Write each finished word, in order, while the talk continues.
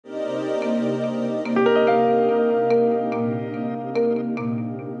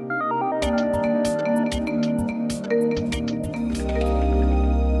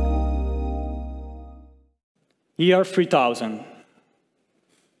Year 3000.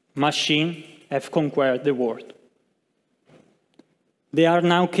 Machines have conquered the world. They are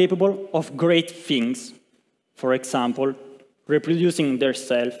now capable of great things, for example, reproducing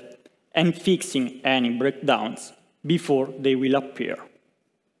themselves and fixing any breakdowns before they will appear.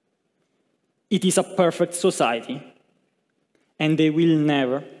 It is a perfect society, and they will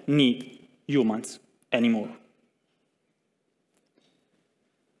never need humans anymore.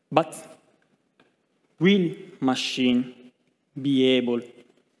 But will machines be able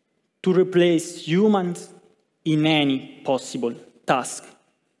to replace humans in any possible task?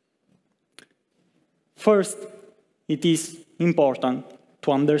 First, it is important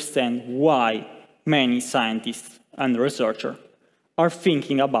to understand why many scientists and researchers are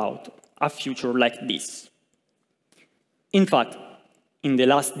thinking about a future like this. In fact, in the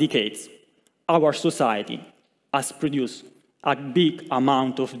last decades, our society has produced a big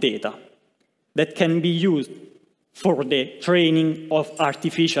amount of data that can be used for the training of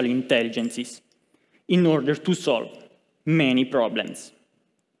artificial intelligences in order to solve many problems.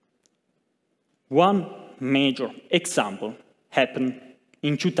 One major example happened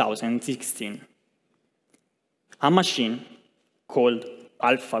in 2016. A machine called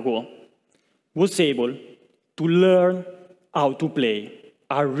AlphaGo was able to learn how to play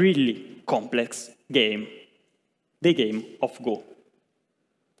a really complex game, the game of Go.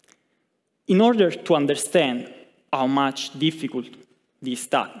 In order to understand how much difficult this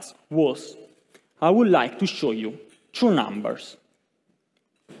task was, I would like to show you two numbers.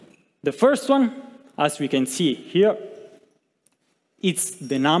 The first one, as we can see here, it's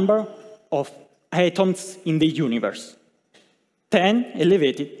the number of atoms in the universe, 10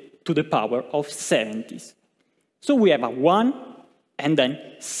 elevated to the power of 70. So we have a 1 and then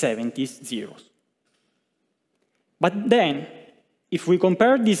 70 zeros. But then, if we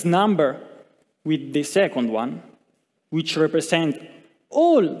compare this number with the second one, which represents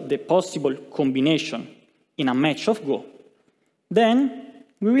all the possible combinations in a match of Go, then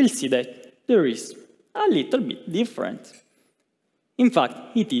we will see that there is a little bit different. In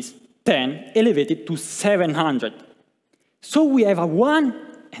fact, it is 10 elevated to 700. So we have a 1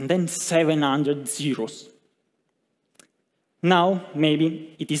 and then 700 zeros. Now,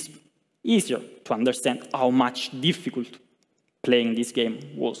 maybe it is easier to understand how much difficult playing this game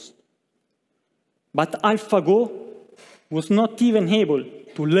was. But AlphaGo was not even able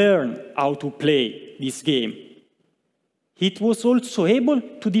to learn how to play this game. It was also able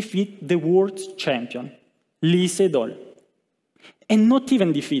to defeat the world champion, Lee Sedol, and not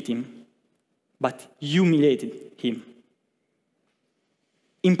even defeat him, but humiliated him.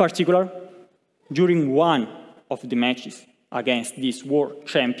 In particular, during one of the matches against this world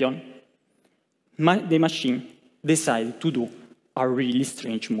champion, the machine decided to do a really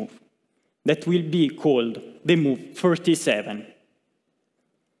strange move that will be called the move 37.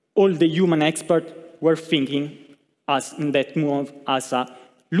 All the human experts were thinking in that move as a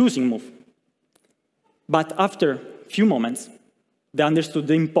losing move. But after a few moments, they understood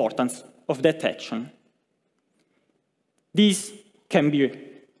the importance of that action. This can be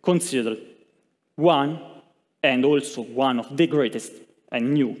considered one and also one of the greatest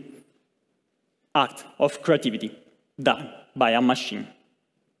and new acts of creativity done by a machine.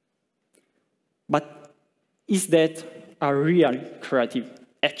 But is that a real creative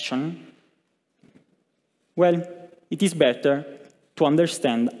action? Well, it is better to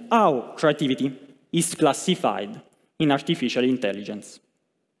understand how creativity is classified in artificial intelligence.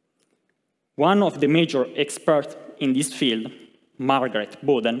 One of the major experts in this field, Margaret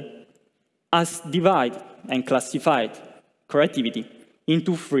Boden, has divided and classified creativity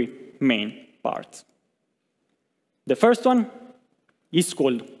into three main parts. The first one is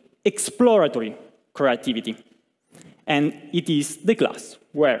called Exploratory Creativity, and it is the class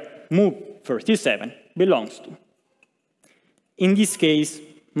where move 37 belongs to. In this case,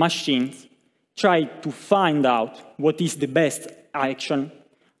 machines try to find out what is the best action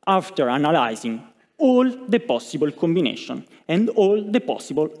after analyzing all the possible combinations and all the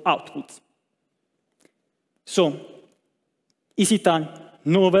possible outputs. So, is it a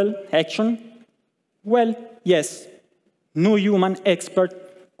novel action? Well, yes. No human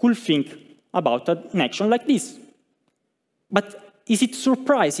expert could think about an action like this. But is it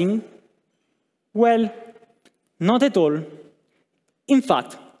surprising? Well, not at all. In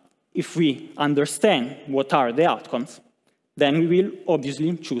fact, if we understand what are the outcomes, then we will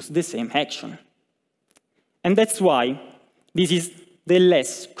obviously choose the same action. And that's why this is the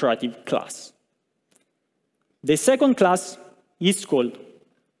less creative class. The second class is called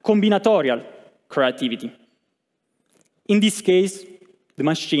Combinatorial Creativity. In this case, the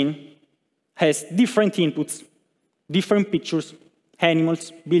machine has different inputs different pictures,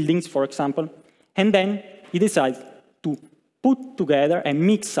 animals, buildings, for example, and then he decided to put together and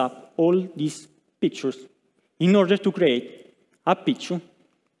mix up all these pictures in order to create a picture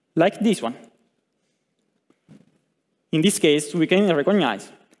like this one. In this case, we can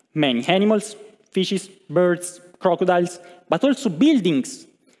recognize many animals, fishes, birds, crocodiles, but also buildings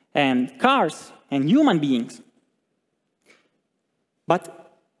and cars and human beings.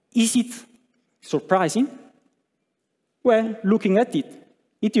 But is it surprising? Well, looking at it,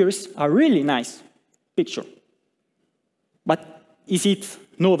 it is a really nice picture. But is it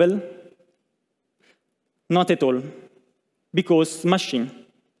novel? Not at all, because the machine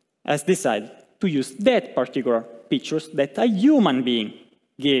has decided to use that particular pictures that a human being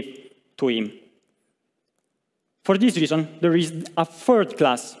gave to him. For this reason, there is a third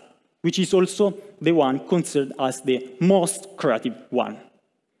class, which is also the one considered as the most creative one.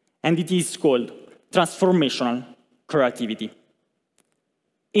 And it is called Transformational Creativity.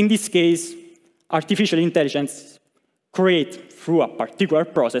 In this case, artificial intelligence creates, through a particular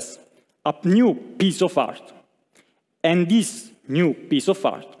process, a new piece of art. And this new piece of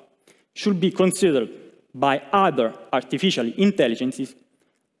art should be considered by other artificial intelligences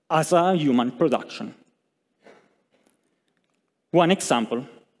as a human production. One example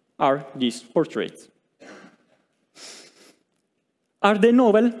are these portraits. Are they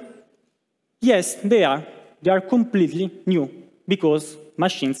novel? Yes, they are. They are completely new, because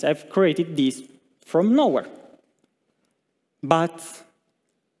machines have created these from nowhere. But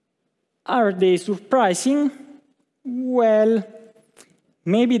are they surprising? Well,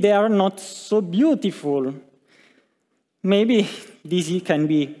 maybe they are not so beautiful. Maybe this can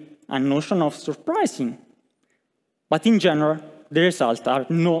be a notion of surprising. But in general, the results are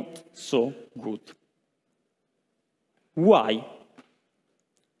not so good. Why?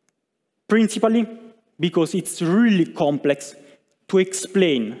 Principally, because it's really complex to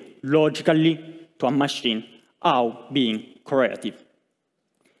explain logically to a machine how being creative.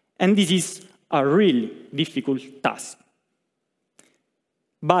 And this is a really difficult task.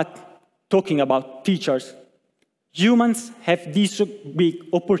 But talking about teachers, humans have this big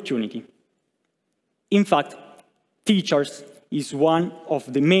opportunity. In fact, teachers is one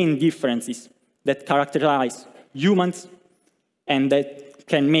of the main differences that characterize humans and that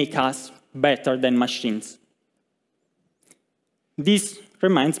can make us better than machines. This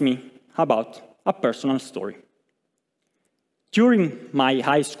reminds me about a personal story. During my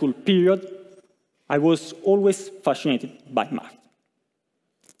high school period, I was always fascinated by math.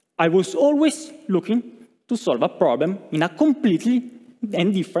 I was always looking to solve a problem in a completely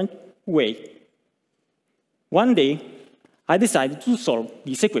and different way. One day, I decided to solve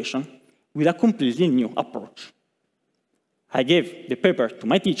this equation with a completely new approach. I gave the paper to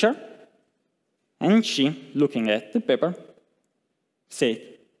my teacher, and she, looking at the paper, said,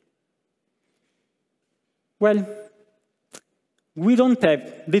 "Well, we don't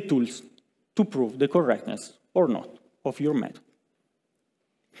have the tools to prove the correctness or not of your method.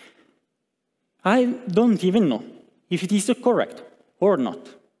 I don't even know if it is correct or not.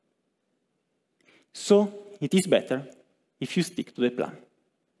 So it is better if you stick to the plan,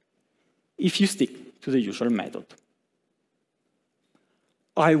 if you stick to the usual method."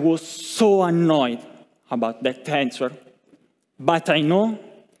 I was so annoyed about that answer, but I know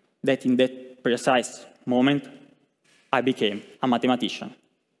that in that precise moment, I became a mathematician.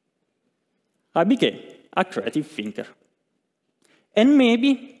 I became a creative thinker. And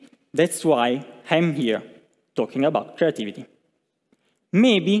maybe that's why I'm here talking about creativity.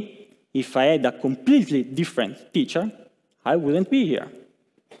 Maybe if I had a completely different teacher, I wouldn't be here.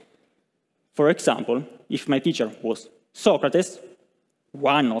 For example, if my teacher was Socrates,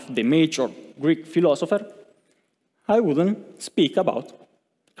 one of the major Greek philosophers, I wouldn't speak about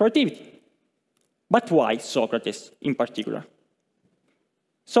creativity. But why Socrates in particular?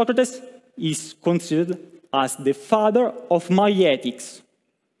 Socrates is considered as the father of maietics,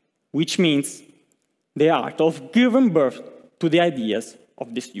 which means the art of giving birth to the ideas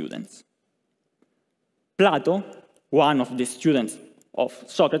of the students. Plato, one of the students of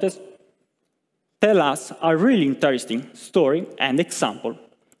Socrates, tells us a really interesting story and example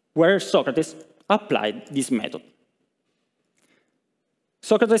where Socrates applied this method.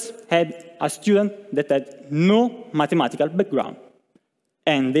 Socrates had a student that had no mathematical background,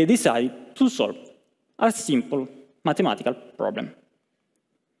 and they decided to solve a simple mathematical problem.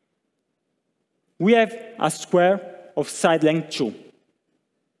 We have a square of side length 2,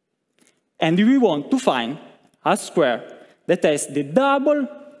 and we want to find a square that has the double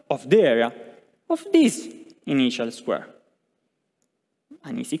of the area of this initial square.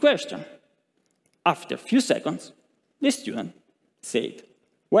 An easy question. After a few seconds, The student said,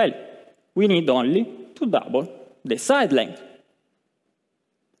 well, we need only to double the side length.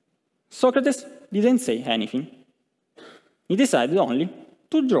 Socrates didn't say anything. He decided only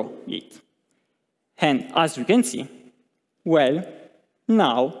to draw it. And as you can see, well,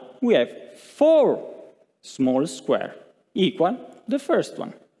 now we have 4 small squares equal the first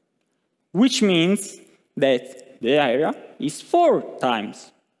one, which means that the area is 4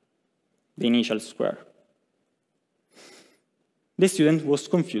 times the initial square. The student was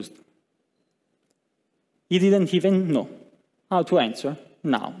confused. He didn't even know how to answer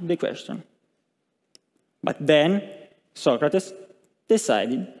now the question. But then Socrates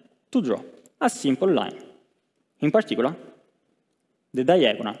decided to draw a simple line, in particular, the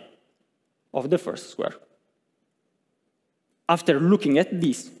diagonal of the first square. After looking at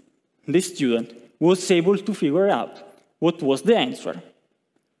this, the student was able to figure out what was the answer.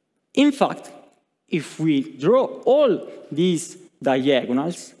 In fact, if we draw all these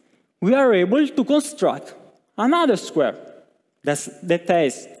diagonals, we are able to construct another square that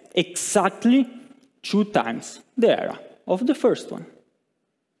has exactly 2 times the area of the first one.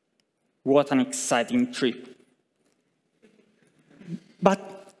 What an exciting trip.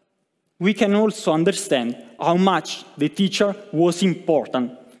 But we can also understand how much the teacher was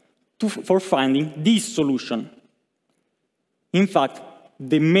important for finding this solution. In fact,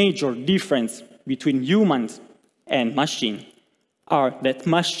 the major difference between humans and machines are that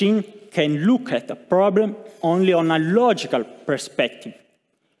machines can look at a problem only on a logical perspective,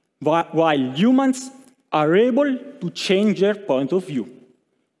 while humans are able to change their point of view.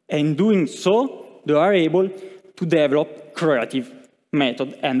 And doing so, they are able to develop creative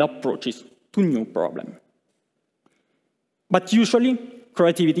methods and approaches to new problems. But usually,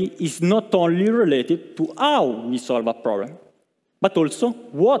 creativity is not only related to how we solve a problem, but also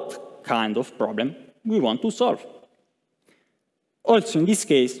what kind of problem we want to solve. Also, in this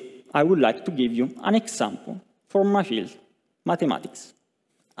case, I would like to give you an example from my field, mathematics.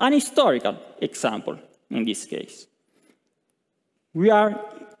 An historical example, in this case. We are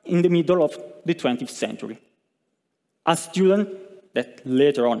in the middle of the 20th century. A student that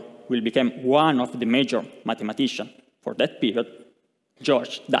later on will become one of the major mathematicians for that period,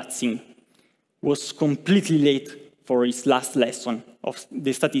 George Datzing, was completely late for his last lesson of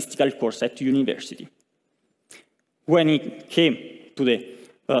the statistical course at university. When he came to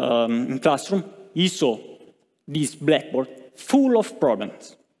the classroom, he saw this blackboard full of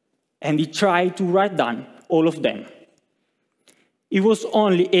problems, and he tried to write down all of them. He was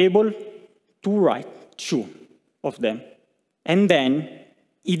only able to write 2 of them, and then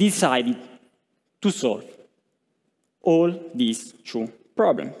he decided to solve all these 2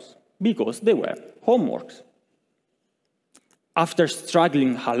 problems, because they were homeworks. After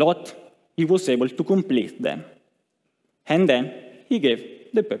struggling a lot, he was able to complete them. And then he gave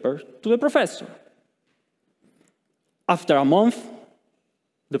the paper to the professor. After a month,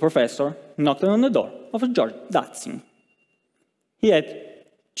 the professor knocked on the door of George Datzing. He had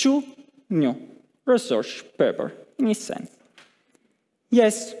 2 new research papers in his hands.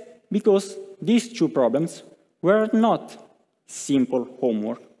 Yes, because these 2 problems were not simple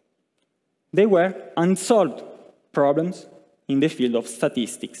homework. They were unsolved problems in the field of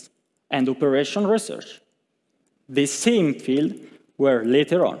statistics and operation research, the same field where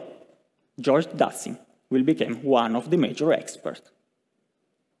later on George Datzing will become one of the major experts.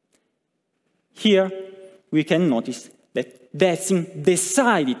 Here we can notice that Datzing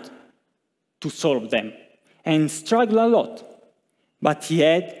decided to solve them and struggled a lot, but he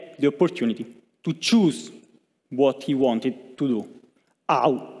had the opportunity to choose what he wanted to do,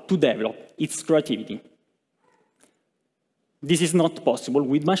 how to develop its creativity. This is not possible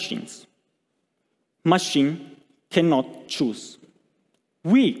with machines. Machines cannot choose.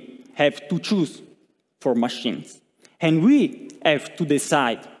 We have to choose for machines, and we have to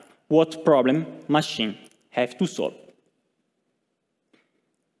decide what problem machines have to solve.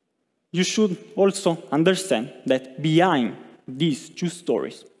 You should also understand that behind these 2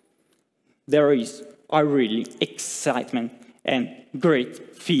 stories, there is a really excitement and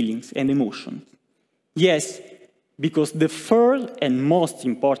great feelings and emotions. Yes, because the first and most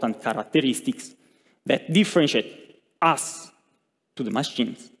important characteristics that differentiate us to the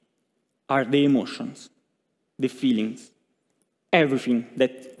machines are the emotions, the feelings. Everything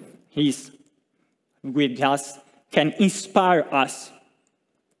that is with us can inspire us,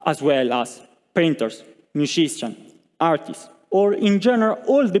 as well as painters, musicians, artists, or in general,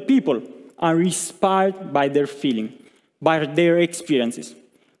 all the people are inspired by their feeling, by their experiences,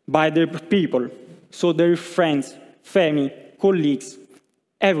 by their people, so their friends, family, colleagues,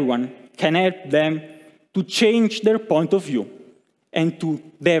 everyone can help them to change their point of view and to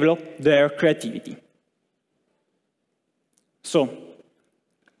develop their creativity. So,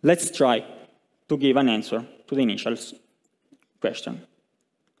 let's try to give an answer to the initial question.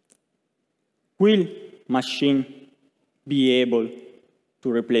 Will machine be able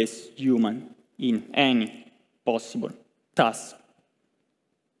to replace human in any possible task?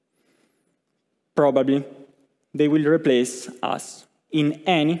 Probably, they will replace us in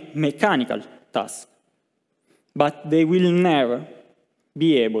any mechanical task, but they will never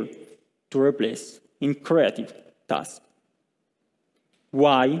be able to replace in creative tasks.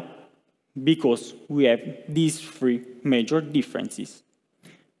 Why? Because we have these three major differences.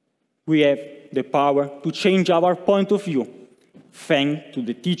 We have the power to change our point of view, thanks to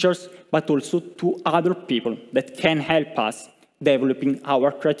the teachers, but also to other people that can help us developing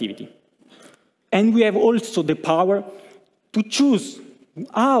our creativity. And we have also the power to choose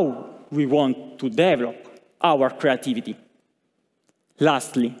how we want to develop our creativity.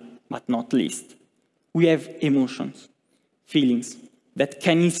 Lastly, but not least, we have emotions, feelings that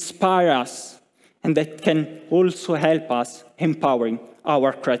can inspire us and that can also help us empowering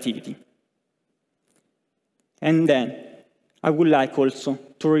our creativity. And then, I would like also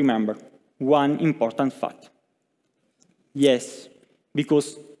to remember one important fact. Yes,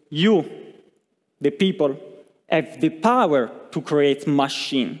 because you, the people, have the power to create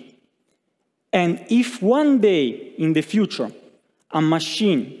machine. And if one day in the future, a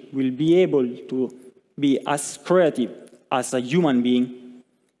machine will be able to be as creative as a human being,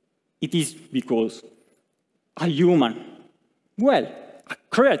 it is because a human, well, a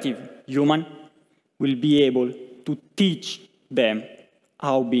creative human, will be able to teach them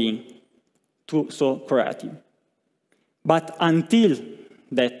how being so creative. But until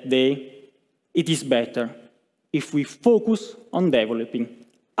that day, it is better if we focus on developing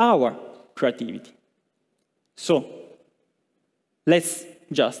our creativity. So, let's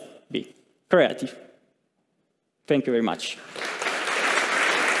just be creative. Thank you very much.